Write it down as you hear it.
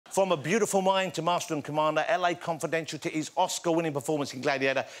From A Beautiful Mind to Master and Commander, LA Confidential to his Oscar-winning performance in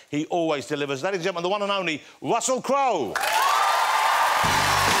Gladiator, he always delivers. Ladies and gentlemen, the one and only Russell Crowe.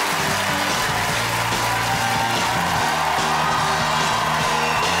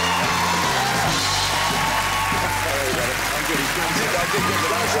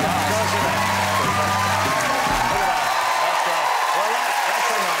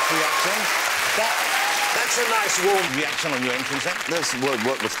 That's a nice warm reaction on your entrance, then. That's,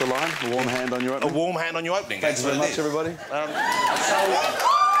 what's the line? A warm hand on your opening? A warm hand on your opening. Thanks very much, everybody. I'm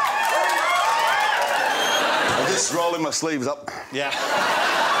just rolling my sleeves up. Yeah.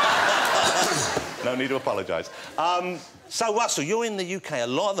 No need to apologise. So, Russell, you're in the UK a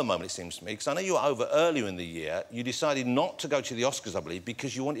lot at the moment, it seems to me, because I know you were over earlier in the year. You decided not to go to the Oscars, I believe,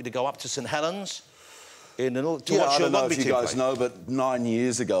 because you wanted to go up to St Helens to watch your rugby team. I don't know if you guys know, but 9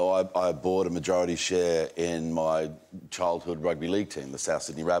 years ago, I bought a majority share in my childhood rugby league team, the South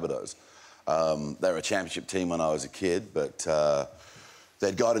Sydney Rabbitohs. They were a championship team when I was a kid, but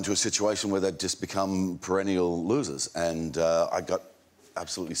they'd got into a situation where they'd just become perennial losers, and I got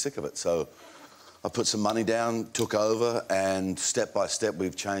absolutely sick of it. So I put some money down, took over, and step by step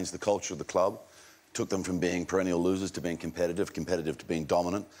we've changed the culture of the club, took them from being perennial losers to being competitive to being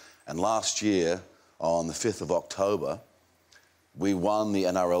dominant. And last year, on the 5th of October, we won the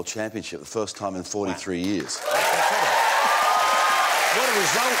NRL Championship, the first time in 43 years. What a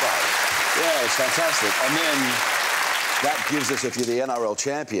result, though. Yeah, it's fantastic. And then that gives us, if you're the NRL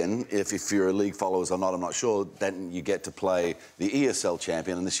champion, if you're a league follower or not, I'm not sure, then you get to play the ESL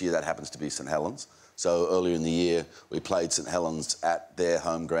champion, and this year that happens to be St Helens. So earlier in the year, we played St Helens at their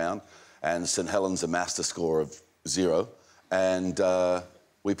home ground, and St Helens amassed a score of 0, and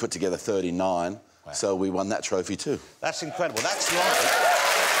we put together 39. Wow. So we won that trophy too. That's incredible. That's like...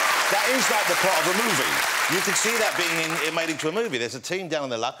 That is like the plot of a movie. You can see that being made into a movie. There's a team down on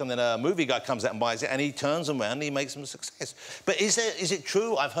their luck, and then a movie guy comes out and buys it, and he turns them around and he makes them a success. But is it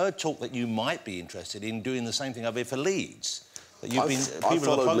true? I've heard talk that you might be interested in doing the same thing over here for Leeds. That you've I've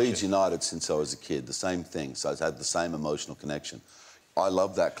followed Leeds United since I was a kid, the same thing, so I've had the same emotional connection. I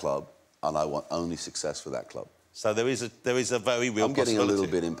love that club, and I want only success for that club. So there is a very real possibility. I'm getting a little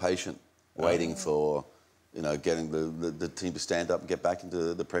bit impatient, waiting for, you know, getting the team to stand up and get back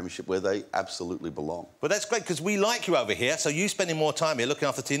into the Premiership where they absolutely belong. But that's great, because we like you over here, so you spending more time here looking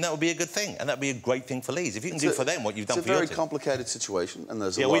after the team, that would be a good thing, and that would be a great thing for Leeds. If you can do for them what you've done for your team. It's a very complicated situation, and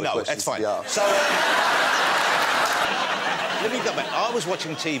there's a lot of questions to be asked. So, let me go back. I was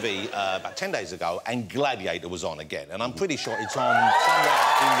watching TV about 10 days ago, and Gladiator was on again, and I'm pretty sure it's on somewhere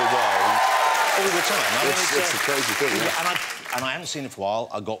in the world all the time. It's a crazy thing, yeah. And I haven't seen it for a while.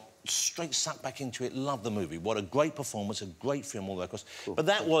 I got straight sucked back into it, loved the movie. What a great performance, a great film all the way across. Cool. But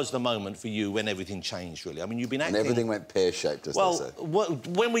that was the moment for you when everything changed, really. I mean, you've been acting... And everything went pear-shaped, as they say.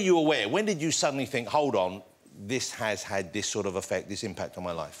 When were you aware? When did you suddenly think, hold on, this has had this sort of effect, this impact on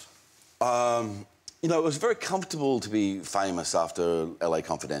my life? You know, it was very comfortable to be famous after LA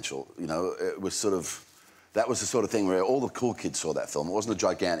Confidential. You know, it was sort of... That was the sort of thing where all the cool kids saw that film. It wasn't a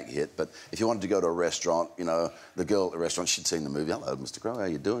gigantic hit, but if you wanted to go to a restaurant, you know, the girl at the restaurant, she'd seen the movie. Hello, Mr. Crowe, how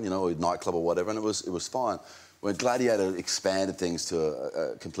you doing? You know, or a nightclub or whatever, and it was fine. When Gladiator expanded things to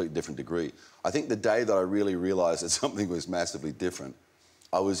a completely different degree, I think the day that I really realised that something was massively different,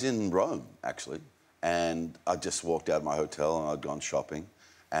 I was in Rome, actually, and I just walked out of my hotel and I'd gone shopping,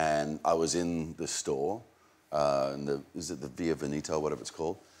 and I was in the store, is it the Via Veneto, whatever it's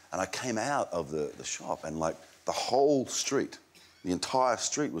called? And I came out of the shop, and, like, the whole street, the entire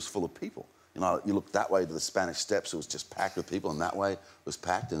street was full of people. You know, you looked that way to the Spanish Steps, it was just packed with people, and that way it was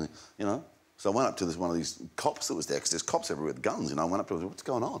packed, and, you know. So I went up to one of these cops that was there, because there's cops everywhere with guns, you know. I went up to him, what's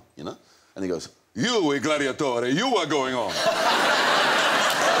going on, you know? And he goes, you, Gladiator, you are going on.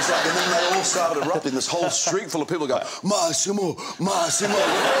 I was like, and then they all started erupting, this whole street full of people going, Massimo, Massimo.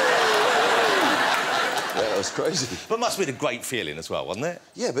 Yeah, it was crazy. But it must have been a great feeling as well, wasn't it?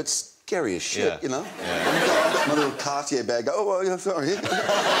 Yeah, but scary as shit, yeah. You know? Yeah. I've got my little Cartier bag. Oh, yeah, sorry.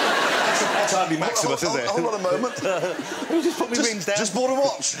 That's hardly Maximus, is it? Hold on a moment. You just put me rings down. Just bought a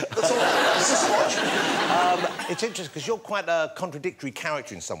watch. That's all. It's just a watch. It's interesting, because you're quite a contradictory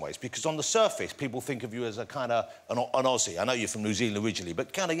character in some ways, because on the surface, people think of you as a kind of an Aussie. I know you're from New Zealand originally,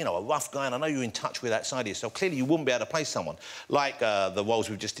 but kind of, you know, a rough guy, and I know you're in touch with that side of yourself. Clearly, you wouldn't be able to play someone like the roles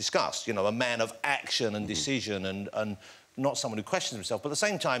we've just discussed, you know, a man of action and decision and not someone who questions himself. But at the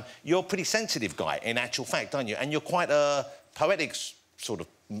same time, you're a pretty sensitive guy, in actual fact, aren't you? And you're quite a poetic sort of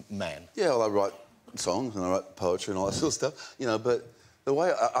man. Yeah, well, I write songs and I write poetry and all that sort of stuff, you know, but the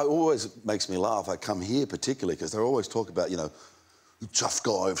way I always makes me laugh. I come here particularly because they always talk about, you know, the tough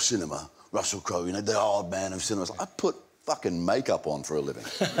guy of cinema, Russell Crowe, you know, the hard man of cinema. I put fucking makeup on for a living.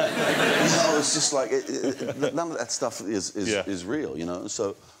 You know, it's just like none of that stuff is real. You know,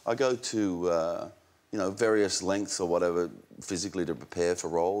 so I go to you know, various lengths or whatever physically to prepare for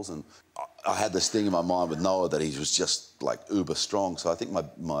roles, and I had this thing in my mind with Noah that he was just like uber strong. So I think my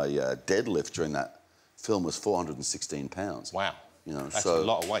deadlift during that film was 416 pounds. Wow. You know, that's so a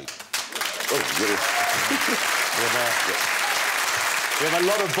lot of weight. Oh, we have a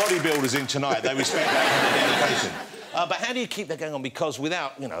lot of bodybuilders in tonight. They respect that kind of dedication. But how do you keep that going on? Because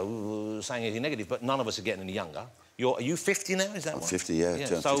without, you know, saying anything negative, but none of us are getting any younger. Are you 50 now? Is that I'm right? 50, yeah.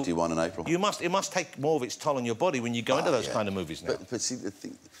 Turned so 51 in April. It must take more of its toll on your body when you go into those kind of movies now. But see,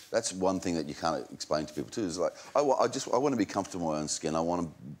 that's one thing that you can't explain to people too. Is like I want to be comfortable in my own skin. I want to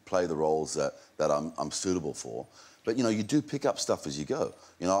play the roles that I'm suitable for. But you know, you do pick up stuff as you go.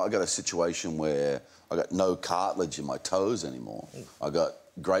 You know, I got a situation where I got no cartilage in my toes anymore. I got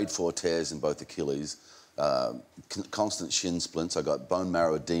grade 4 tears in both Achilles. Constant shin splints. I got bone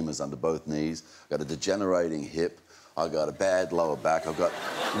marrow edemas under both knees. I got a degenerating hip. I got a bad lower back. I've got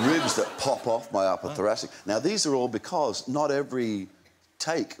ribs that pop off my upper thoracic. Now, these are all because not every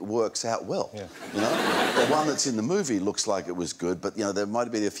take works out well. Yeah. You know, the one that's in the movie looks like it was good, but you know, there might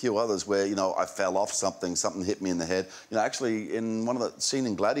have been a few others where, you know, I fell off something hit me in the head. You know, actually, in one of the scene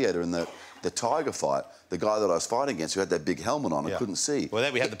in Gladiator, in the tiger fight, the guy that I was fighting against, who had that big helmet on, I couldn't see. Well,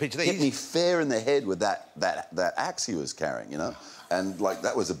 there we have the picture. Hit me fair in the head with that axe he was carrying, you know, and like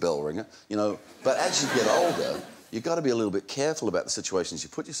that was a bell ringer, you know. But as you get older, you've got to be a little bit careful about the situations you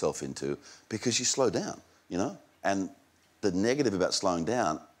put yourself into because you slow down, you know. And the negative about slowing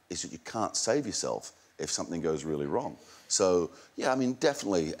down is that you can't save yourself if something goes really wrong. So, yeah, I mean,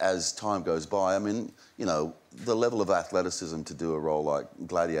 definitely as time goes by, I mean, you know, the level of athleticism to do a role like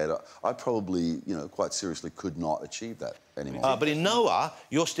Gladiator, I probably, you know, quite seriously could not achieve that anymore. But in Noah,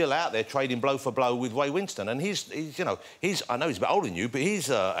 you're still out there trading blow for blow with Ray Winston, and he's you know, I know he's a bit older than you, but he's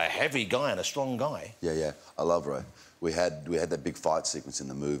a heavy guy and a strong guy. Yeah, yeah, I love Ray. We had that big fight sequence in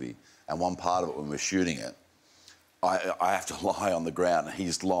the movie, and one part of it when we were shooting it, I have to lie on the ground and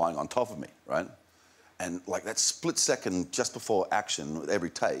he's lying on top of me, right? And like that split second just before action, with every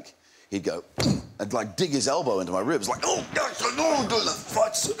take, he'd go and like dig his elbow into my ribs, like, oh, no, doing the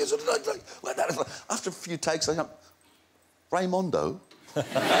fight sequence, like that. After a few takes, I go, Raymondo,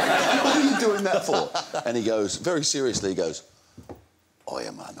 what are you doing that for? And he goes, very seriously, he goes, I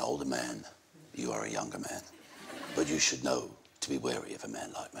am an older man, you are a younger man, but you should know to be wary of a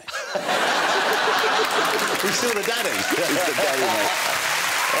man like me. He's still the daddy. He's the daddy, mate.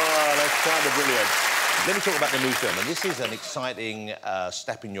 Oh, that's kind of brilliant. Let me talk about the new film, and this is an exciting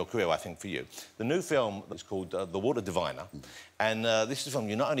step in your career, I think, for you. The new film is called The Water Diviner, and this is a film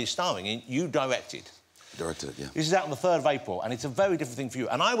you're not only starring in, you directed. Directed, yeah. This is out on the 3rd of April, and it's a very different thing for you.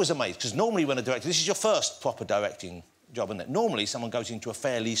 And I was amazed, because normally when a director... This is your first proper directing job, isn't it? Normally, someone goes into a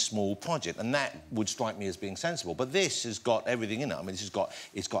fairly small project, and that would strike me as being sensible. But this has got everything in it. I mean, it's got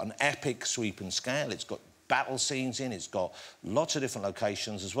an epic sweep and scale. It's got battle scenes in. It's got lots of different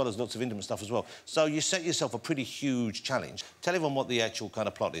locations, as well as lots of intimate stuff as well. So you set yourself a pretty huge challenge. Tell everyone what the actual kind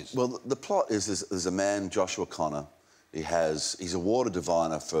of plot is. Well, the plot is there's a man, Joshua Connor. He's a water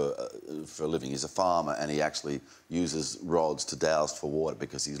diviner for a living. He's a farmer, and he actually uses rods to douse for water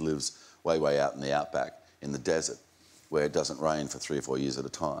because he lives way out in the outback, in the desert, where it doesn't rain for 3 or 4 years at a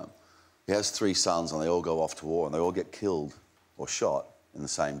time. He has 3 sons, and they all go off to war, and they all get killed or shot in the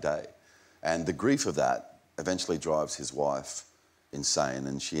same day. And the grief of that eventually drives his wife insane,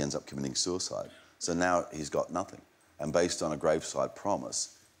 and she ends up committing suicide. So now he's got nothing. And based on a graveside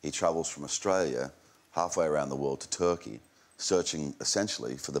promise, he travels from Australia halfway around the world to Turkey, searching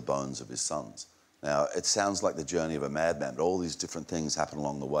essentially for the bones of his sons. Now, it sounds like the journey of a madman, but all these different things happen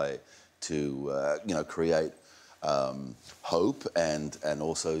along the way to, you know, create hope and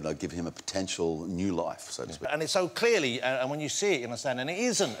also, you know, give him a potential new life, so to speak. And it's so clearly, and when you see it, you understand, and it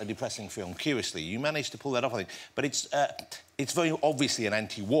isn't a depressing film, curiously. You managed to pull that off, I think. But it's very obviously an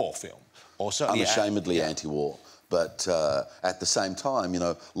anti-war film, or certainly... Unashamedly anti-war. But at the same time, you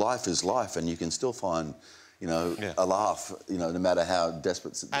know, life is life, and you can still find, you know, a laugh, you know, no matter how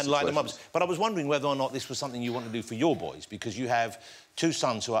desperate the situation. And light them up. But I was wondering whether or not this was something you want to do for your boys, because you have 2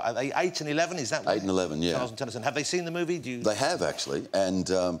 sons who are they 8 and 11, is that right? 8 and 11, yeah. Charles and Tennyson. Have they seen the movie? They have, actually. And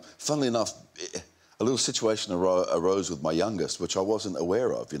funnily enough, a little situation arose with my youngest, which I wasn't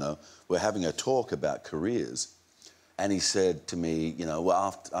aware of, you know. We're having a talk about careers, and he said to me, you know,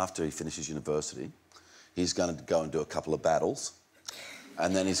 well, after he finishes university, he's going to go and do a couple of battles,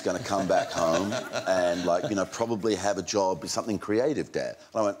 and then he's going to come back home and, like, you know, probably have a job, something creative, Dad.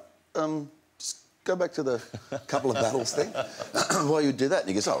 And I went, just go back to the couple of battles thing. Why you do that? And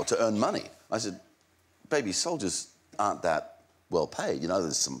he goes, oh, to earn money. I said, baby, soldiers aren't that well paid. You know,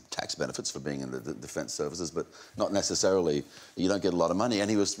 there's some tax benefits for being in the defence services, but not necessarily, you don't get a lot of money. And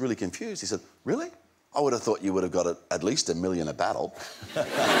he was really confused. He said, really? I would have thought you would have got at least $1 million a battle.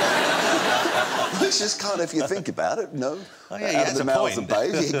 It's just kind of, if you think about it, you know, oh, yeah, out of the mouths of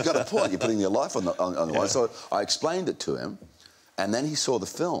babes, you've got a point. You're putting your life on the line. So I explained it to him, and then he saw the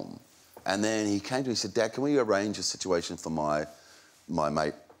film, and then he came to me and said, Dad, can we arrange a situation for my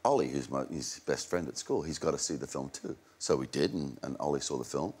mate Ollie, who's his best friend at school? He's got to see the film too. So we did, and Ollie saw the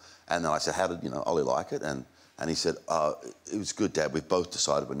film. And then I said, how did, Ollie like it? And he said, it was good, Dad. We've both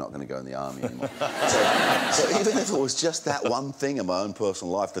decided we're not going to go in the army anymore. so even if it was just that one thing in my own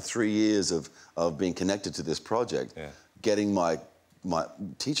personal life, the 3 years of being connected to this project, getting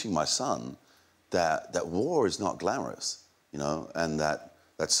teaching my son that war is not glamorous, and that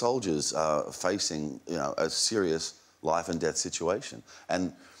soldiers are facing, a serious life and death situation.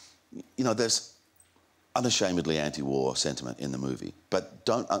 And, there's unashamedly anti-war sentiment in the movie, but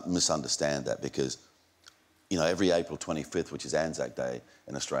don't misunderstand that, because every April 25th, which is Anzac Day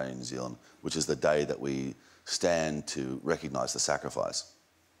in Australia and New Zealand, which is the day that we stand to recognise the sacrifice,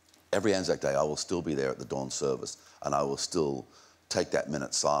 every Anzac Day I will still be there at the dawn service, and I will still take that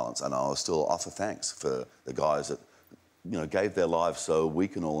minute's silence, and I will still offer thanks for the guys that gave their lives so we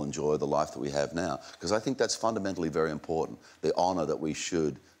can all enjoy the life that we have now. Because I think that's fundamentally very important, the honour that we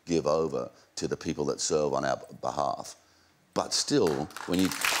should give over to the people that serve on our behalf. But still, when you...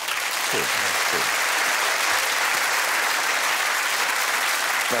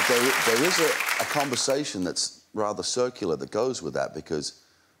 But there is a conversation that's rather circular that goes with that, because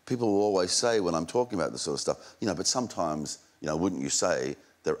people will always say, when I'm talking about this sort of stuff, but sometimes, wouldn't you say,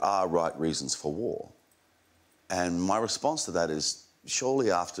 there are right reasons for war? And my response to that is,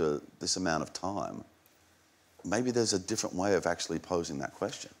 surely after this amount of time, maybe there's a different way of actually posing that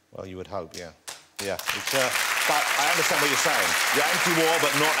question. Well, you would hope, yeah. Yeah. But I understand what you're saying. You're anti-war,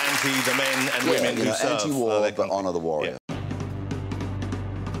 but not anti the men and women who serve. Anti-war, but honour the warrior. Yeah.